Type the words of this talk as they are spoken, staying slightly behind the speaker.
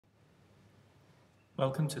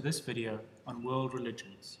Welcome to this video on world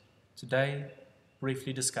religions. Today,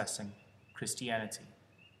 briefly discussing Christianity.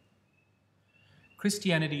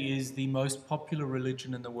 Christianity is the most popular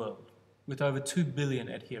religion in the world, with over 2 billion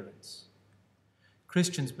adherents.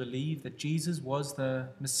 Christians believe that Jesus was the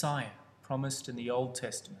Messiah promised in the Old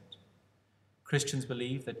Testament. Christians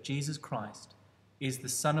believe that Jesus Christ is the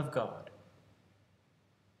Son of God.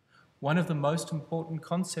 One of the most important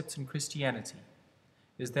concepts in Christianity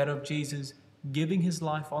is that of Jesus giving his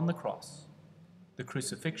life on the cross, the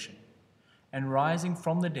crucifixion, and rising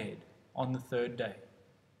from the dead on the third day,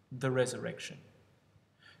 the resurrection.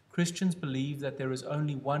 Christians believe that there is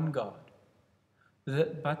only one God,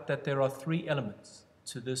 but that there are three elements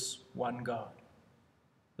to this one God: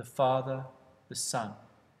 the Father, the Son,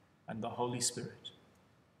 and the Holy Spirit.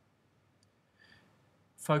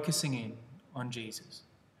 Focusing in on Jesus,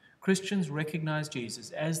 Christians recognize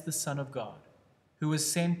Jesus as the Son of God, who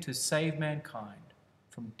was sent to save mankind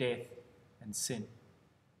from death and sin.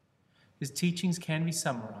 His teachings can be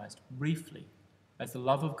summarized briefly as the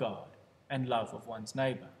love of God and love of one's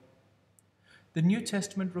neighbor. The New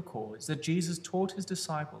Testament records that Jesus taught his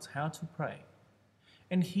disciples how to pray,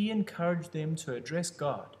 and he encouraged them to address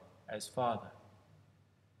God as Father.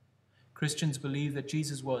 Christians believe that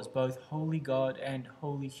Jesus was both holy God and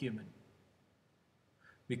wholly human.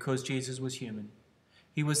 Because Jesus was human,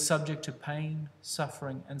 he was subject to pain,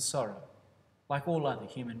 suffering, and sorrow, like all other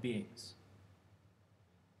human beings.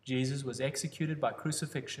 Jesus was executed by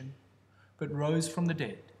crucifixion, but rose from the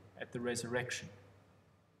dead at the resurrection.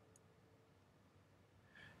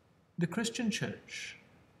 The Christian Church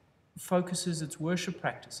focuses its worship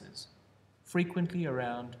practices frequently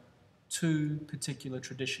around two particular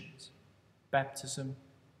traditions: baptism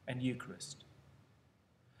and Eucharist.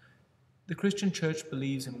 The Christian Church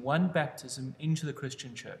believes in one baptism into the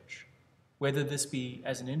Christian Church, whether this be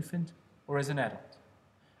as an infant or as an adult,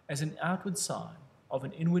 as an outward sign of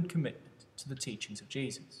an inward commitment to the teachings of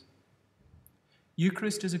Jesus.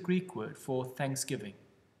 Eucharist is a Greek word for thanksgiving.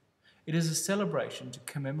 It is a celebration to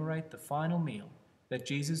commemorate the final meal that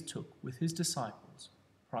Jesus took with his disciples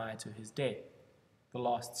prior to his death, the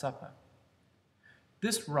Last Supper.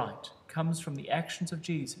 This rite comes from the actions of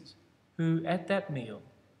Jesus, who at that meal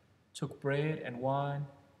took bread and wine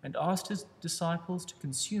and asked his disciples to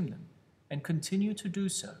consume them and continue to do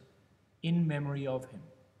so in memory of him.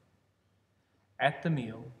 At the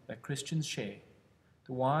meal that Christians share,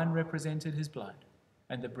 the wine represented his blood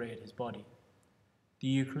and the bread his body. The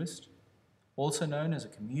Eucharist, also known as a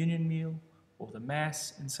communion meal or the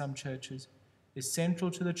Mass in some churches, is central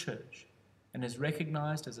to the Church and is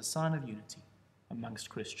recognized as a sign of unity amongst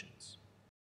Christians.